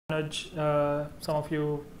Anuj. Some of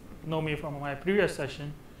you know me from my previous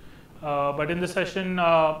session, but in this session,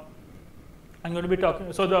 I'm going to be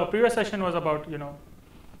talking. So the previous session was about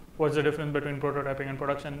what's the difference between prototyping and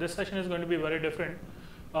production. This session is going to be very different.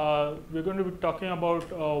 We're going to be talking about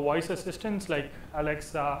voice assistants like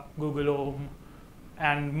Alexa, Google Home,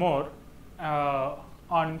 and more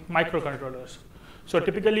on microcontrollers. So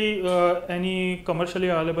typically, any commercially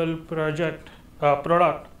available product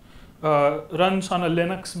runs on a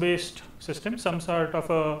Linux-based system, some sort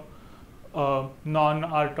of a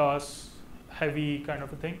non-RTOS heavy kind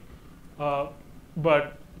of a thing.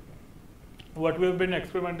 But what we've been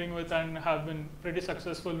experimenting with and have been pretty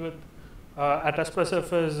successful with at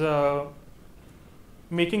Espressif is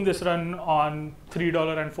making this run on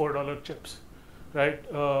 $3 and $4 chips, right?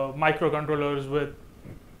 Microcontrollers with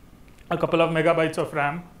a couple of megabytes of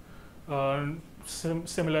RAM,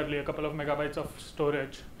 similarly a couple of megabytes of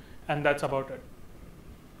storage, and that's about it.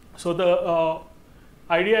 So the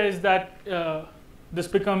idea is that this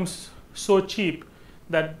becomes so cheap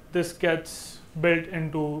that this gets built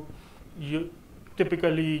into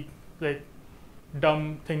typically like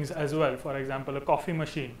dumb things as well. For example, a coffee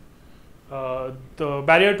machine. The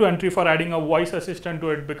barrier to entry for adding a voice assistant to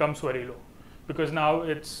it becomes very low because now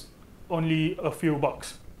it's only a few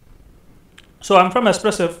bucks. So I'm from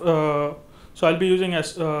Espressif, so I'll be using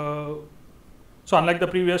so unlike the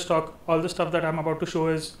previous talk, all the stuff that I'm about to show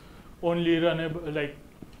is only runnable, like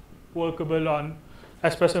workable on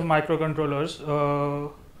Espressif microcontrollers,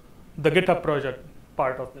 the GitHub project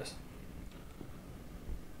part of this.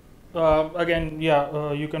 Again,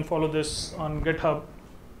 you can follow this on GitHub.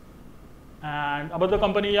 And about the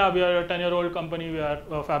company, we are a 10-year-old company. We are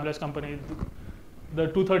a fabulous company. The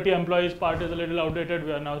 230 employees part is a little outdated.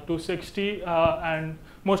 We are now 260, and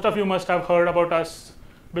most of you must have heard about us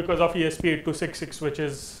because of ESP8266, which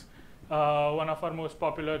is one of our most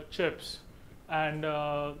popular chips. And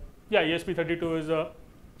ESP32 is a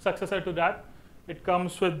successor to that. It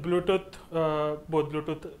comes with Bluetooth, both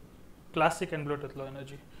Bluetooth Classic and Bluetooth Low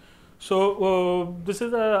Energy. So this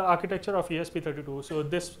is the architecture of ESP32. So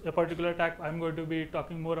this particular talk, I'm going to be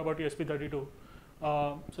talking more about ESP32.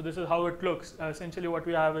 So this is how it looks. Essentially what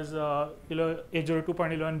we have is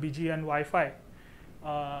 802.11bg and Wi-Fi,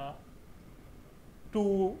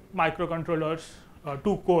 two microcontrollers,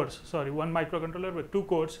 one microcontroller with two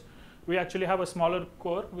cores. We actually have a smaller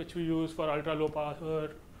core which we use for ultra low power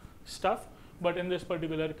stuff, but in this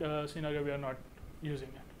particular scenario we are not using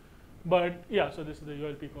it. But so this is the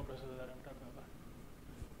ULP coprocessor that I'm talking about.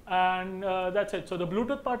 And that's it. So the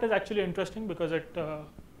Bluetooth part is actually interesting because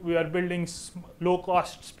we are building low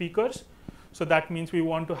cost speakers. So that means we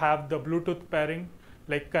want to have the Bluetooth pairing,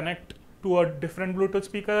 like connect to a different Bluetooth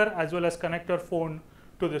speaker as well as connect your phone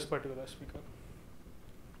to this particular speaker.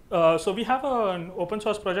 So we have an open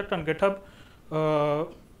source project on GitHub,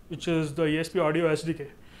 which is the ESP Audio SDK.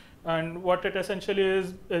 And what it essentially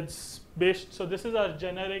is, it's based, so this is our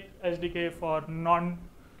generic SDK for not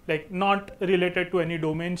related to any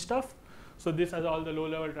domain stuff. So this has all the low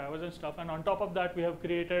level drivers and stuff. And on top of that, we have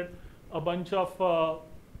created a bunch of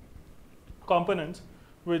components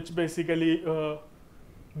which basically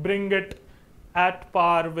bring it at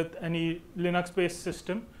par with any Linux based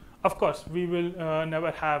system. Of course, we will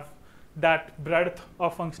never have that breadth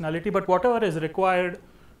of functionality, but whatever is required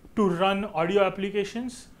to run audio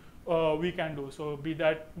applications, we can do. So be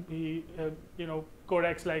that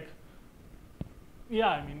codecs like,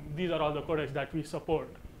 these are all the codecs that we support.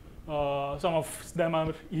 Some of them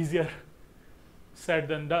are easier said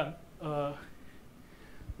than done.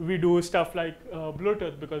 We do stuff like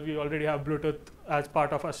Bluetooth because we already have Bluetooth as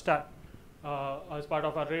part of our stack, as part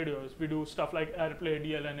of our radios. We do stuff like AirPlay,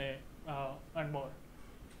 DLNA, and more.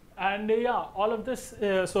 And all of this.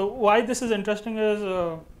 So why this is interesting is,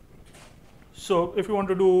 so if you want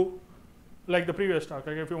to do like the previous talk,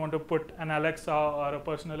 like if you want to put an Alexa or a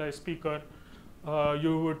personalized speaker,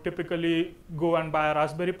 you would typically go and buy a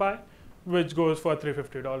Raspberry Pi, which goes for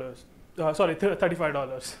 $350. Sorry,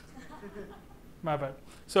 $35. My bad.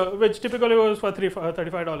 So which typically goes for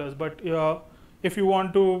 $35. But if you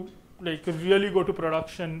want to like really go to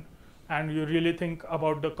production and you really think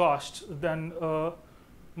about the costs, then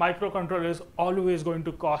microcontroller is always going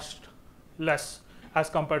to cost less as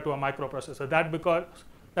compared to a microprocessor.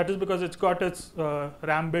 That is because it's got its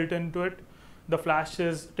RAM built into it. The flash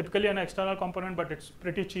is typically an external component, but it's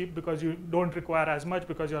pretty cheap because you don't require as much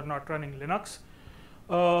because you're not running Linux.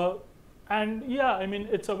 And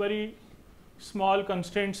it's a very small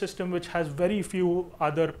constrained system which has very few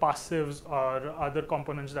other passives or other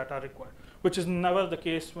components that are required, which is never the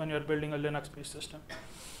case when you're building a Linux-based system.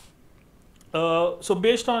 So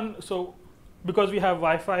because we have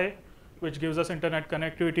Wi-Fi, which gives us internet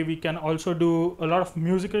connectivity, we can also do a lot of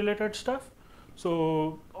music related stuff.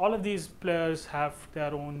 So all of these players have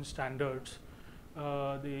their own standards.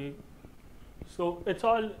 So it's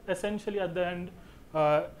all essentially at the end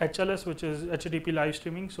HLS, which is HTTP live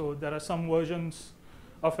streaming. So there are some versions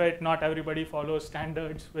of it. Not everybody follows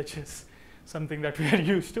standards, which is something that we are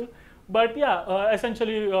used to. But yeah,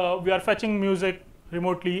 essentially we are fetching music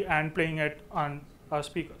remotely and playing it on our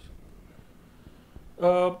speakers.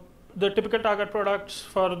 The typical target products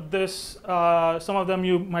for this, some of them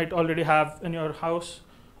you might already have in your house.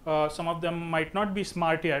 Some of them might not be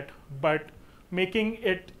smart yet, but making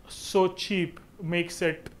it so cheap makes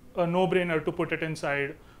it a no-brainer to put it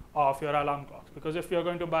inside of your alarm clocks. Because if you're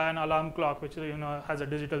going to buy an alarm clock, which has a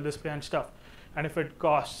digital display and stuff, and if it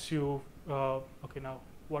costs you, okay, now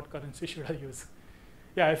what currency should I use?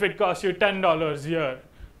 Yeah, if it costs you $10 a year,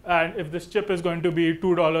 and if this chip is going to be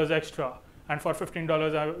 $2 extra, and for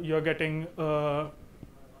 $15 you're getting,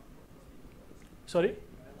 sorry?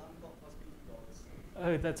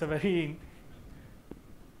 That's a very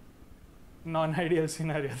non-ideal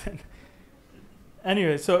scenario then.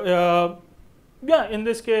 Anyway, so yeah, in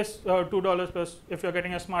this case, $2 plus, if you're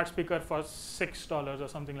getting a smart speaker for $6 or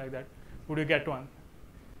something like that, would you get one?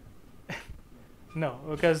 No,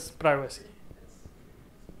 because privacy.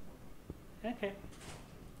 Okay.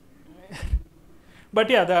 But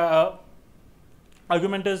yeah, the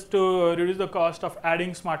argument is to reduce the cost of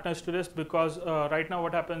adding smartness to this, because right now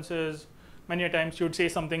what happens is many a times you'd say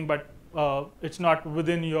something, but it's not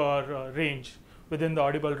within your range, within the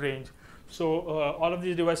audible range. So all of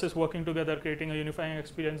these devices working together, creating a unifying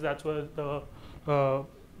experience, that's what the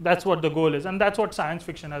goal is. And that's what science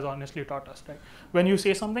fiction has honestly taught us, right? When you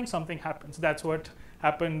say something, something happens. That's what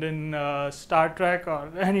happened in Star Trek or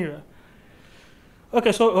anywhere.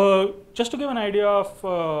 Okay, so just to give an idea of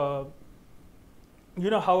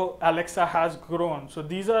how Alexa has grown. So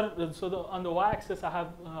these are, on the y-axis I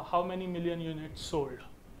have how many million units sold,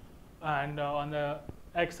 and on the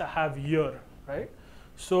x I have year, right?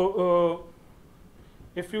 So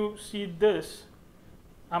if you see this,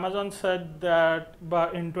 Amazon said that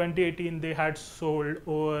in 2018 they had sold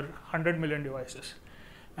over 100 million devices.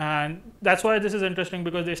 And that's why this is interesting,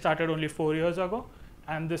 because they started only 4 years ago,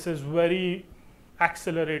 and this is very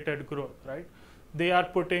accelerated growth, right? They are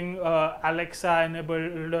putting Alexa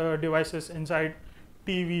enabled devices inside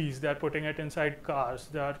TVs, they're putting it inside cars,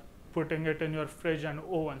 they're putting it in your fridge and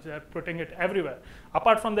ovens, they're putting it everywhere.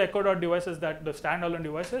 Apart from the Echo Dot devices, that the standalone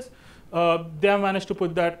devices, they have managed to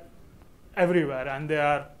put that everywhere, and they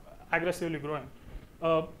are aggressively growing.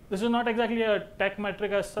 This is not exactly a tech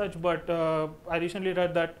metric as such, but I recently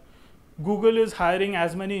read that Google is hiring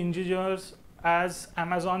as many engineers as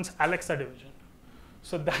Amazon's Alexa division.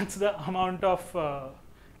 So that's the amount of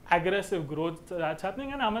aggressive growth that's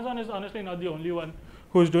happening, and Amazon is honestly not the only one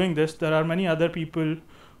who's doing this. There are many other people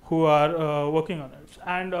who are working on it.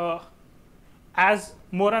 And as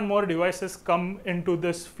more and more devices come into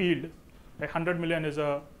this field, like 100 million is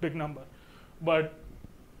a big number, but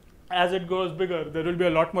as it goes bigger, there will be a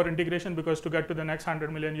lot more integration, because to get to the next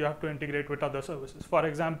 100 million, you have to integrate with other services. For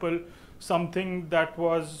example, something that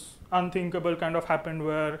was unthinkable kind of happened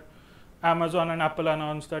where Amazon and Apple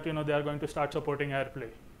announced that they are going to start supporting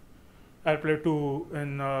AirPlay 2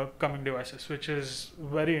 in coming devices, which is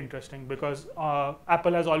very interesting, because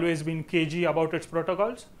Apple has always been cagey about its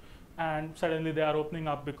protocols, and suddenly they are opening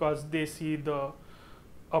up because they see the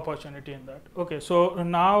opportunity in that. Okay, so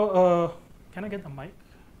now can I get the mic?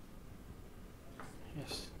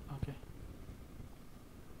 Yes. Okay.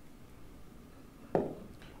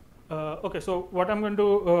 Okay, so what I'm going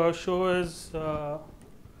to show is a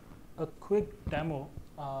quick demo.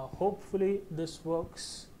 Hopefully this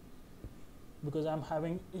works, because I'm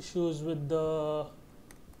having issues with the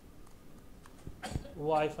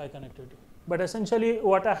Wi-Fi connectivity. But essentially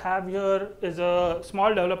what I have here is a small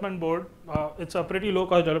development board. It's a pretty low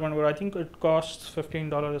cost development board. I think it costs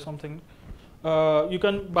 $15 or something. You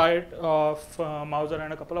can buy it off Mouser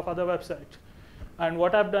and a couple of other websites. And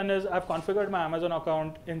what I've done is I've configured my Amazon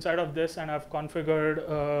account inside of this, and I've configured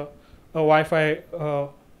a Wi-Fi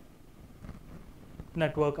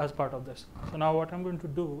network as part of this. So now what I'm going to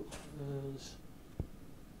do is,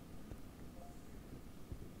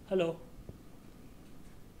 hello.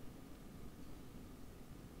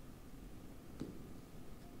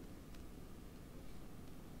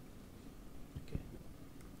 Okay.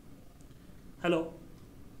 Hello.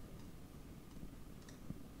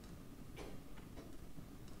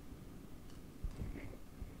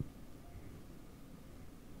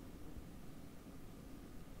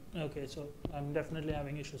 Okay, so I'm definitely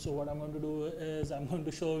having issues. So what I'm going to do is I'm going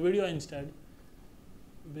to show a video instead.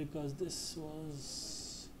 because this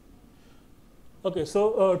was okay.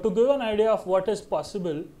 So to give an idea of what is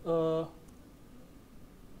possible,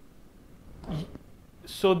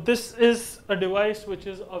 so this is a device which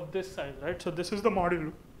is of this size, right? So this is the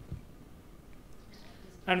module,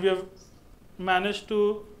 and we have managed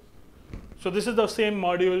to. So this is the same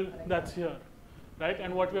module that's here, right?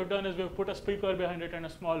 And what we have done is we have put a speaker behind it and a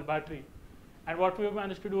small battery. And what we have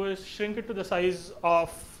managed to do is shrink it to the size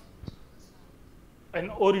of an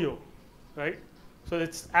Oreo, right? So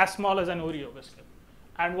it's as small as an Oreo, basically.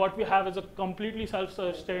 And what we have is a completely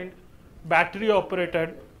self-sustained,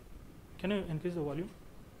 battery-operated. Can you increase the volume?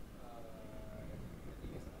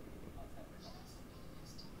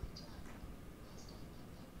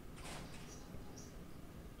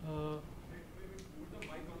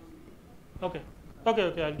 Okay,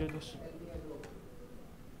 I'll do this.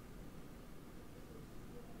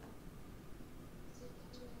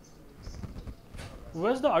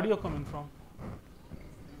 Where's the audio coming from?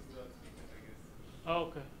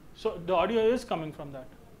 Okay, so the audio is coming from that.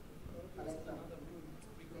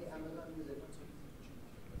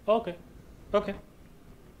 Okay,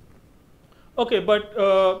 but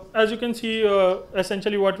as you can see,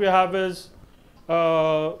 essentially what we have is we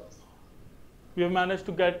have managed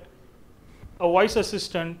to get a voice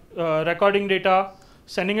assistant recording data,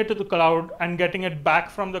 sending it to the cloud, and getting it back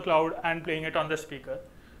from the cloud and playing it on the speaker.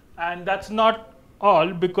 And that's not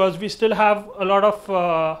all, because we still have a lot of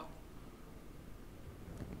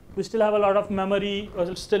memory,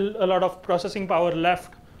 or still a lot of processing power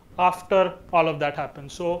left after all of that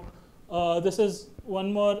happens. So this is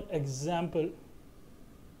one more example.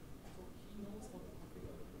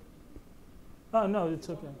 Oh, no, it's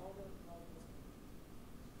okay.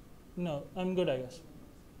 No, I'm good, I guess.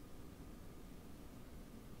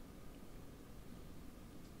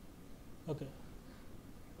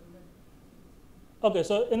 Okay,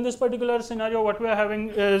 so in this particular scenario, what we are having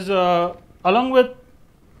is along with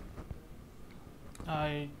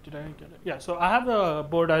did I get it? Yeah, so I have a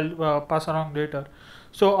board I'll pass around later.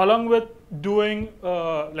 So along with doing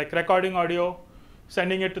like recording audio,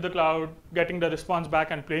 sending it to the cloud, getting the response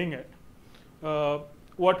back and playing it,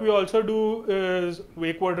 what we also do is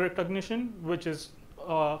wake word recognition, which is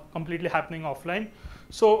completely happening offline.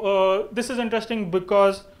 So this is interesting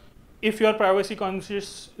because if you're privacy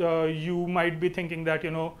conscious, you might be thinking that,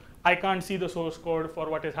 I can't see the source code for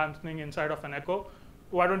what is happening inside of an Echo.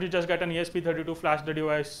 Why don't you just get an ESP32, flash the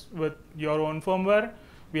device with your own firmware?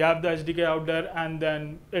 We have the SDK out there, and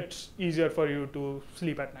then it's easier for you to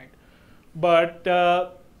sleep at night. But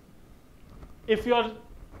if you're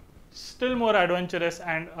still more adventurous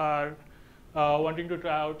and are wanting to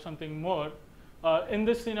try out something more, in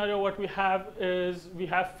this scenario, what we have is we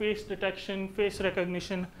have face detection, face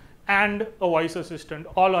recognition, and a voice assistant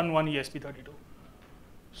all on one ESP32.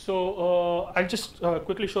 So I'll just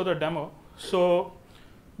quickly show the demo. So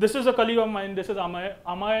this is a colleague of mine. This is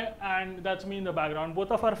Amay, and that's me in the background.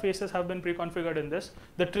 Both of our faces have been pre-configured in this.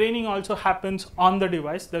 The training also happens on the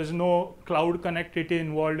device. There's no cloud connectivity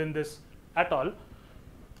involved in this at all.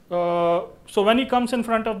 So when he comes in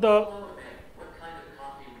front of the, what kind of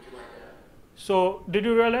coffee would you like to have? So did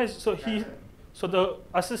you realize? So the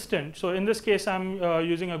assistant. So in this case, I'm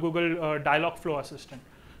using a Google Dialogflow assistant,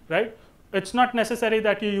 right? It's not necessary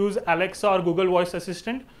that you use Alexa or Google Voice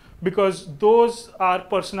Assistant, because those are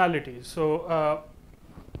personalities. So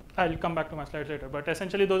I'll come back to my slides later, but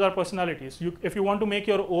essentially those are personalities. If you want to make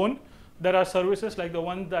your own, there are services like the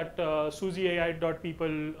one that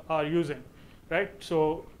SuzyAI.people are using, right?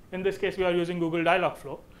 So in this case, we are using Google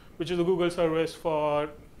Dialogflow, which is a Google service for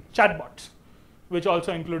chatbots, which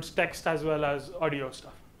also includes text as well as audio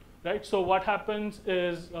stuff, right? So what happens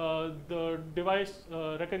is the device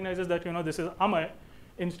recognizes that this is Amay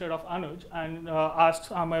instead of Anuj, and asks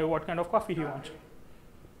Amay what kind of coffee he wants.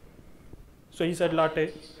 So he said latte.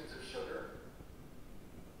 2 teaspoons of sugar.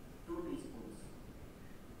 2 teaspoons.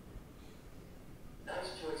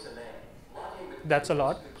 Nice choice, Amay. Latte with That's a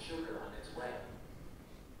lot. sugar on its way.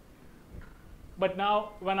 But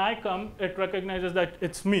now when I come, it recognizes that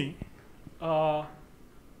it's me. Hey, Anuj,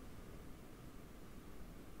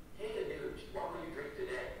 what will you drink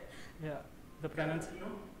today? Yeah, the pronunciation.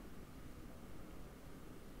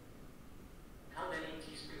 How many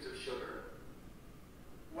teaspoons of sugar?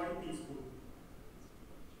 1 teaspoon.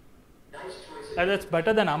 Nice choice. That's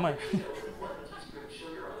better than Amay. 1 teaspoon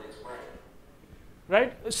sugar on its way.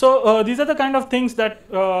 Right? So these are the kind of things that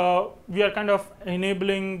we are kind of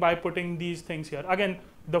enabling by putting these things here. Again,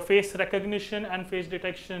 the face recognition and face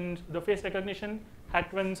detection, the face recognition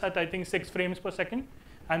happens at, I think, 6 frames per second.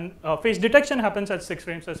 And face detection happens at 6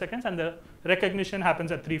 frames per second, and the recognition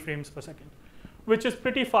happens at 3 frames per second. which is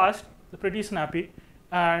pretty fast, pretty snappy.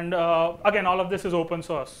 And again, all of this is open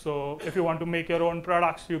source. So if you want to make your own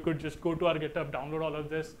products, you could just go to our GitHub, download all of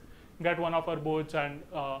this, get one of our boards, and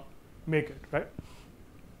make it, right?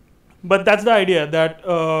 But that's the idea, that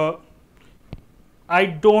I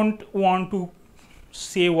don't want to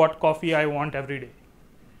say what coffee I want every day,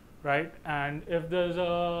 right? And if there's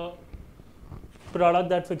a product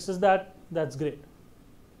that fixes that, that's great.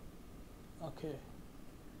 Okay.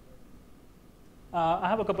 I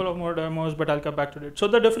have a couple of more demos, but I'll come back to it. So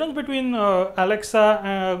the difference between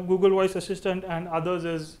Alexa, Google Voice Assistant, and others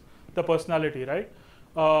is the personality, right?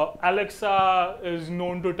 Alexa is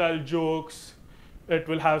known to tell jokes. It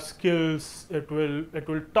will have skills. It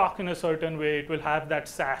will talk in a certain way. It will have that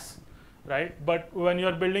sass, right? But when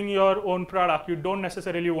you're building your own product, you don't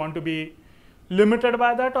necessarily want to be limited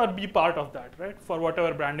by that or be part of that, right? For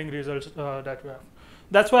whatever branding results that we have.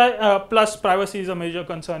 That's why plus privacy is a major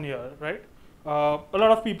concern here, right? A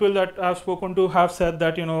lot of people that I've spoken to have said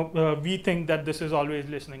that we think that this is always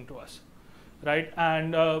listening to us, right?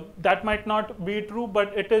 And that might not be true,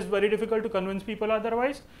 but it is very difficult to convince people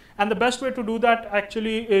otherwise. And the best way to do that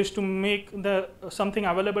actually is to make something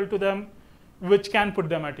available to them which can put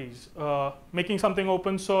them at ease. Making something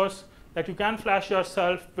open source that you can flash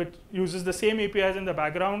yourself, which uses the same APIs in the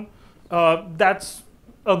background, that's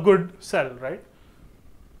a good sell, right?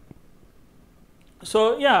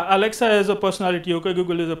 So yeah, Alexa is a personality, OK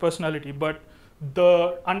Google is a personality, but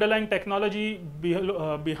the underlying technology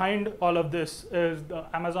behind all of this is the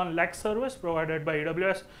Amazon Lex service provided by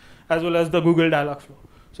AWS, as well as the Google Dialogflow.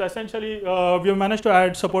 So essentially, we have managed to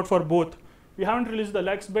add support for both. We haven't released the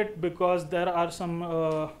Lex bit because there are some,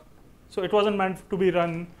 so it wasn't meant to be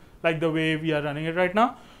run like the way we are running it right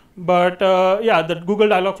now. But yeah, the Google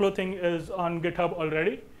Dialogflow thing is on GitHub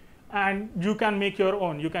already. And you can make your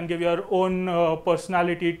own. You can give your own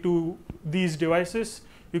personality to these devices.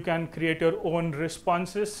 You can create your own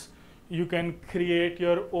responses. You can create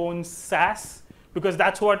your own sass, because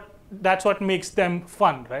that's what makes them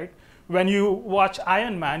fun, right? When you watch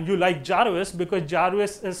Iron Man, you like Jarvis because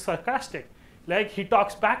Jarvis is sarcastic. Like, he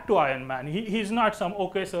talks back to Iron Man. He's not some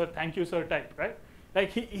 "okay sir, thank you sir" type, right?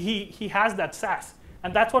 Like he has that sass,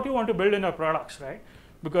 and that's what you want to build in your products, right?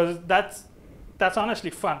 Because that's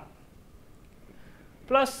honestly fun.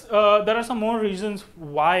 Plus, there are some more reasons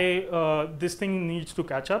why this thing needs to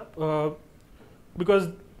catch up. Because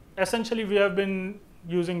essentially, we have been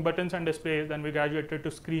using buttons and displays, then we graduated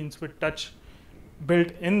to screens with touch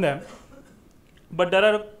built in them. But there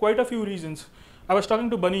are quite a few reasons. I was talking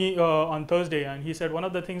to Bunny on Thursday, and he said one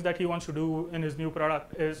of the things that he wants to do in his new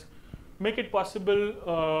product is make it possible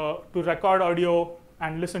to record audio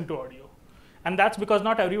and listen to audio. And that's because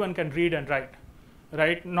not everyone can read and write.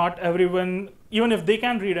 Right? Not everyone, even if they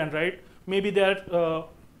can read and write, maybe they're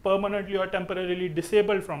permanently or temporarily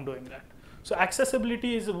disabled from doing that. So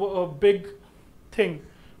accessibility is a big thing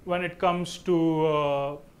when it comes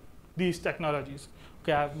to these technologies.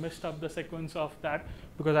 Okay, I've messed up the sequence of that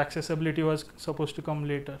because accessibility was supposed to come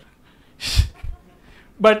later.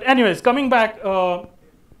 But anyways, coming back, I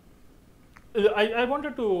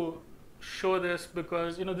wanted to show this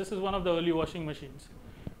because this is one of the early washing machines.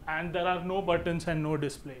 And there are no buttons and no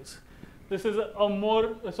displays. This is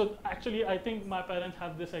so actually I think my parents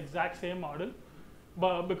have this exact same model,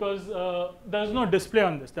 but because there's no display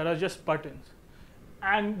on this, there are just buttons.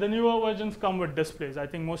 And the newer versions come with displays. I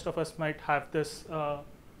think most of us might have this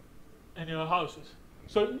in your houses.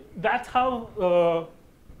 So that's how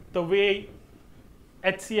the way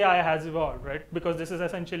HCI has evolved, right? Because this is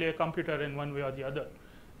essentially a computer in one way or the other.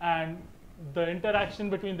 And the interaction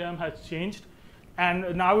between them has changed.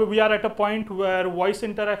 And now we are at a point where voice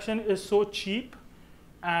interaction is so cheap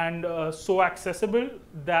and so accessible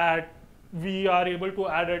that we are able to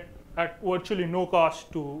add it at virtually no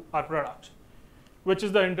cost to our products, which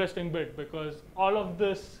is the interesting bit, because all of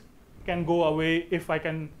this can go away if I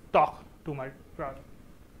can talk to my product.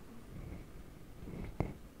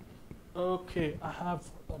 Okay, I have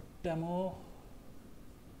a demo.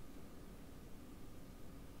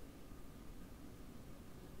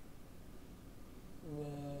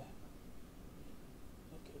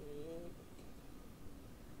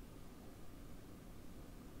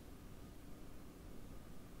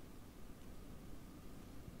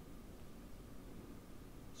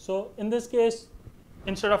 So in this case,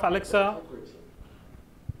 instead of Alexa,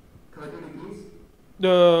 30 degrees.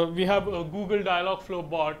 We have a Google Dialogflow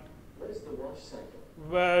bot. What is the wash cycle?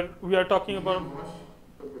 Where we are talking about.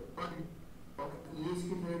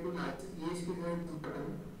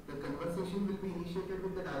 The conversation will be initiated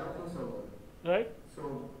with the Dialogflow server. Right.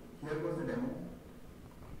 So here goes the demo.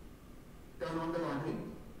 Turn on the laundry.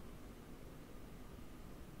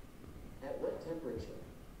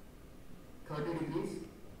 30 degrees.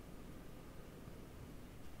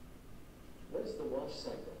 What is the wash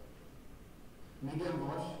cycle? Medium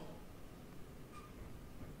wash.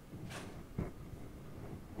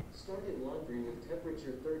 Started laundry with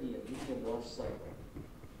temperature 30 and medium wash cycle.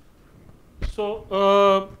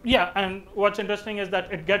 So yeah, and what's interesting is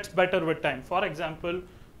that it gets better with time. For example,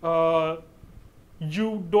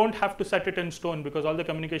 you don't have to set it in stone because all the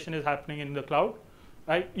communication is happening in the cloud,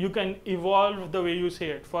 right? You can evolve the way you say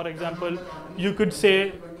it. For example, you could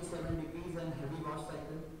say, 27 degrees and heavy wash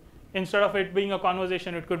cycle. instead of it being a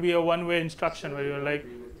conversation, it could be a one-way instruction where you're like,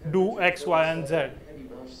 do X, Y, and Z. Heavy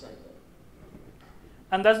wash cycle.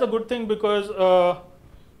 And that's the good thing because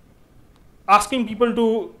asking people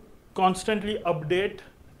to constantly update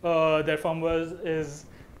their firmwares is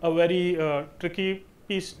a very tricky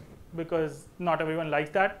piece because not everyone likes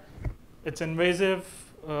that. It's invasive.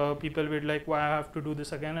 People will be like, why I have to do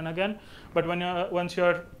this again and again? But when once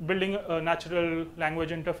you're building a natural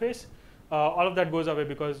language interface, all of that goes away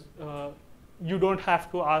because you don't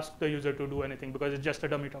have to ask the user to do anything because it's just a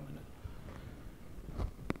dummy terminal.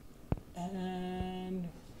 And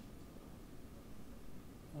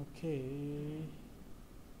okay.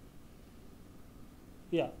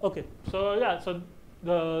 Yeah, okay. So yeah, so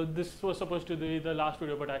this was supposed to be the last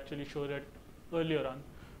video, but I actually showed it earlier on.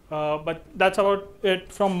 But that's about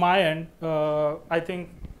it from my end. I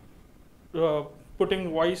think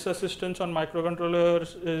putting voice assistance on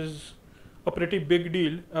microcontrollers is a pretty big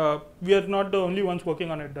deal. We are not the only ones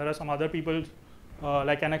working on it. There are some other people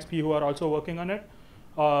like NXP who are also working on it.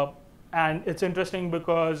 And it's interesting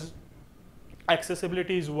because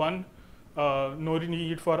accessibility is one, no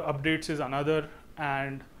need for updates is another.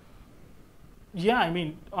 And yeah, I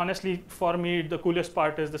mean, honestly, for me, the coolest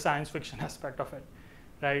part is the science fiction aspect of it,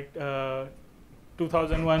 right?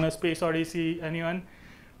 2001: A Space Odyssey, anyone?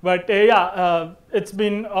 But yeah, it's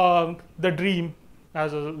been the dream,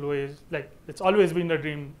 as always. Like, it's always been the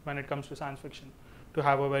dream when it comes to science fiction, to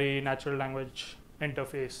have a very natural language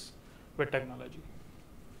interface with technology.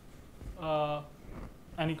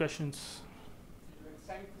 Any questions?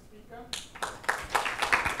 Thank the speaker.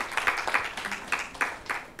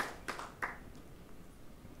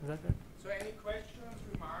 Is that it? So any questions,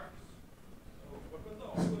 remarks? What was the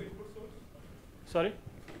audio input source? Sorry?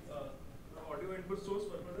 The audio input source,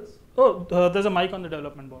 what was this? Oh, there's a mic on the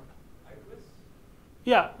development board. iOS?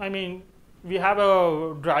 Yeah, I mean, we have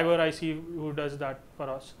a driver IC who does that for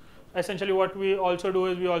us. Essentially, what we also do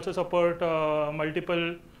is we also support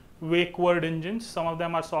multiple wake word engines. Some of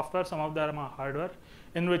them are software, some of them are hardware,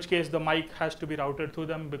 in which case the mic has to be routed through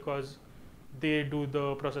them because they do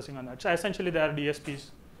the processing on that. So essentially, they are DSPs.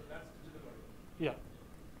 Yeah.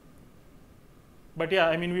 But yeah,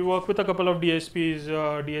 I mean, we work with a couple of DSPs.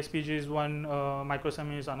 DSPG is one,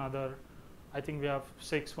 Microsemi is another. I think we have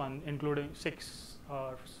 6 one, including 5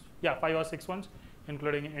 or 6 ones,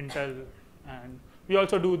 including Intel. And we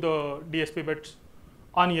also do the DSP bits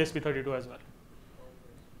on ESP32 as well.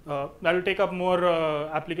 That will take up more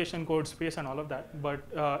application code space and all of that, but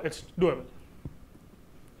it's doable.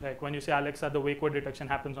 Like when you say Alexa, the wake word detection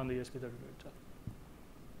happens on the ESP32 itself.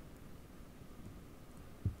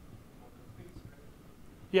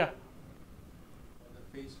 Yeah.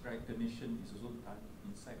 The face recognition is also done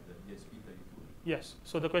inside the ESP32. Yes.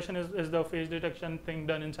 So the question is the face detection thing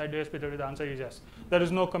done inside the ESP32? The answer is yes. There is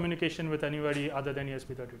no communication with anybody other than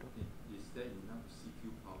ESP32. Is there enough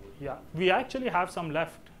CPU power? Yeah. We actually have some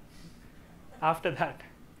left after that,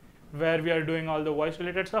 where we are doing all the voice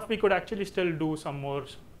related stuff. We could actually still do some more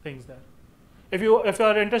things there. If you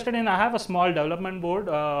are interested in, I have a small development board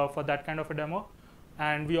for that kind of a demo.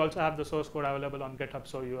 And we also have the source code available on GitHub,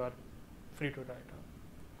 so you are free to try it out.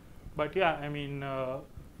 But yeah, I mean,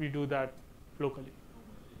 we do that locally.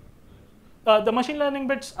 The machine learning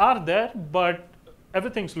bits are there, but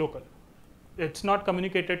everything's local. It's not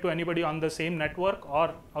communicated to anybody on the same network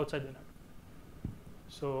or outside the network.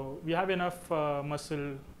 So we have enough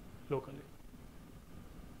muscle locally.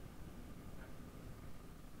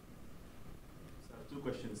 So I have 2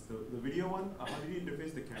 questions. The video one, how did you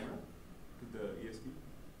interface the camera to the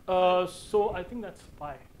ESP? So I think that's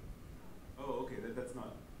Pi. Oh, okay. That's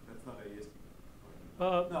not a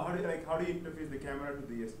ESP. No, how do you interface the camera to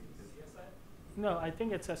the ESP? No, I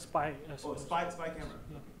think it's a SPI. Oh, spy camera.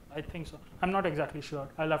 Yeah, I think so. I'm not exactly sure.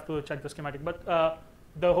 I'll have to check the schematic, but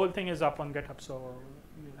the whole thing is up on GitHub. So.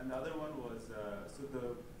 And the other one was so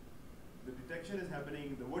the detection is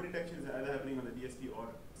happening. The word detection is either happening on the DSP or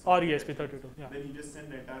ESP32. Yeah. Then you just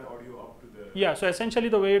send the entire audio up to the. Yeah. So essentially,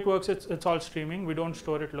 the way it works, it's all streaming. We don't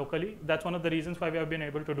store it locally. That's one of the reasons why we have been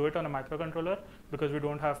able to do it on a microcontroller, because we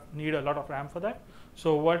don't need a lot of RAM for that.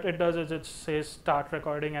 So what it does is it says start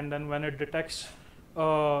recording, and then when it detects,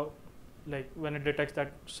 when it detects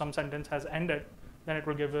that some sentence has ended, then it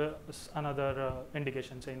will give us another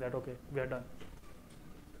indication saying that okay, we are done.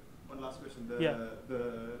 One last question. Yeah.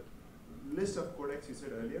 The list of codecs you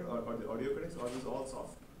said earlier, or the audio codecs, are those all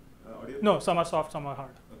soft? Audio No, some are soft, some are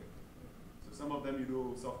hard. Okay. So some of them you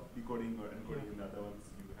do soft decoding or encoding, and the other ones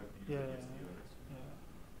you have to use Yeah, the yeah, SDK.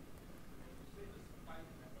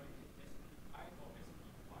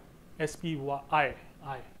 SPY.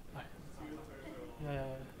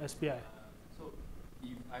 SPI. So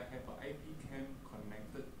if I have an IP cam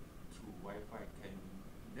connected through Wi-Fi, can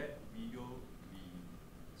that video be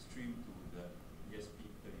streamed to the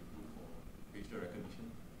ESP32 for facial recognition?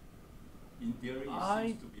 In theory, it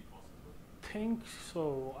seems to be possible. Think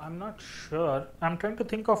so. I'm not sure. I'm trying to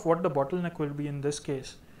think of what the bottleneck will be in this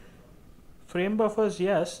case. Frame buffers,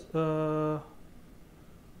 yes. Because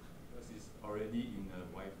it's already in a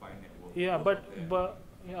Wi-Fi network. Yeah, both of them.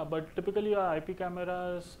 but typically our IP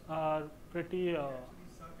cameras are pretty. We actually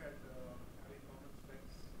suck at having common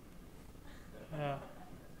specs. Yeah.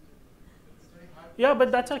 It's very hard. Yeah,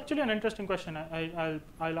 but that's actually an interesting question.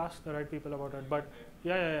 I'll ask the right people about it. But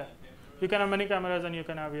yeah. You can have many cameras and you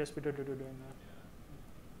can have ESP32 doing that.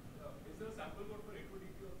 Is there a sample code for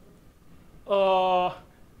A2DP also?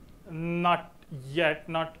 Not yet,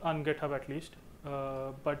 not on GitHub at least.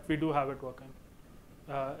 But we do have it working.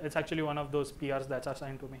 It's actually one of those PRs that's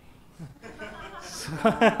assigned to me.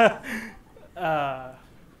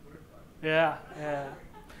 Yeah.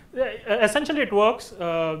 Essentially, it works.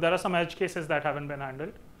 There are some edge cases that haven't been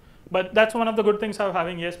handled. But that's one of the good things of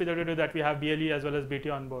having ESP32, that we have BLE as well as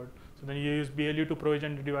BT on board. So then you use BLE to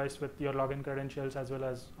provision the device with your login credentials as well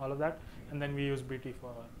as all of that. And then we use BT for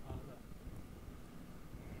all of that.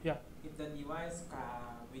 Yeah. If the device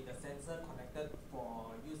with the sensor connected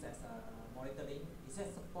for use as a monitoring, is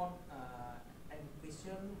that support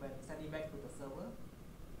encryption when sending back to the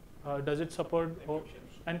server? Does it support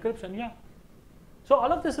encryption? Yeah. So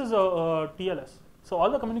all of this is TLS. So all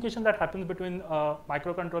the communication that happens between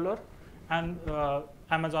microcontroller and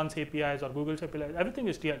Amazon's APIs or Google's APIs, everything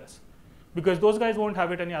is TLS. Because those guys won't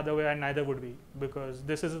have it any other way, and neither would we, because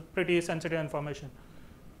this is pretty sensitive information.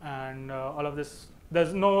 And all of this,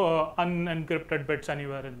 there's no unencrypted bits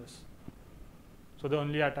anywhere in this. So the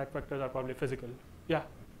only attack vectors are probably physical. Yeah.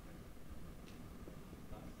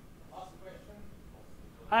 Last question.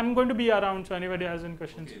 I'm going to be around, so anybody has any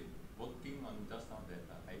questions? Okay, working on just now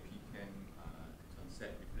that IP cam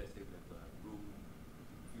concept, if let's say we have a room,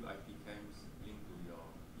 few IP cams linked to your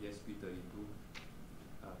ESP32,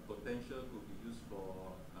 potential could be used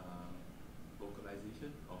for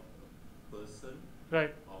localization of a person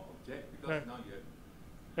Right. or object, because Right. now you have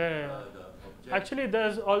Yeah. the object. Actually,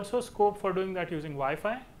 there's also scope for doing that using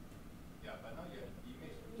Wi-Fi. Yeah, but now you have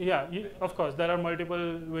image. Yeah, of course, there are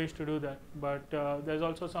multiple ways to do that, but there's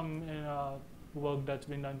also some work that's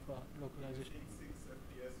been done for localization. 6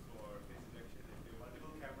 FPS for face detection. If you have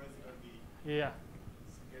multiple cameras, you're going to be Yeah,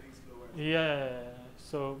 getting slower. yeah.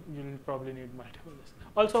 So you'll probably need multiple.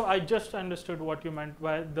 Also, I just understood what you meant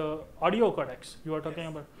by the audio codecs you were talking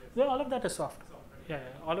about. Yeah, all of that is soft. Yeah,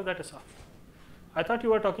 all of that is soft. I thought you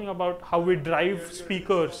were talking about how we drive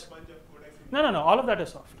speakers. No, all of that is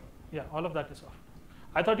soft. Yeah, all of that is soft.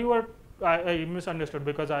 I thought you were, I misunderstood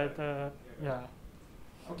because yeah.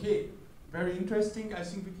 Okay, very interesting. I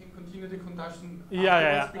think we can continue the conduction Yeah,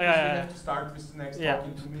 afterwards, because we have to start with the next talk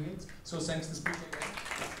in 2 minutes. So thanks to the speaker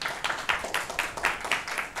again.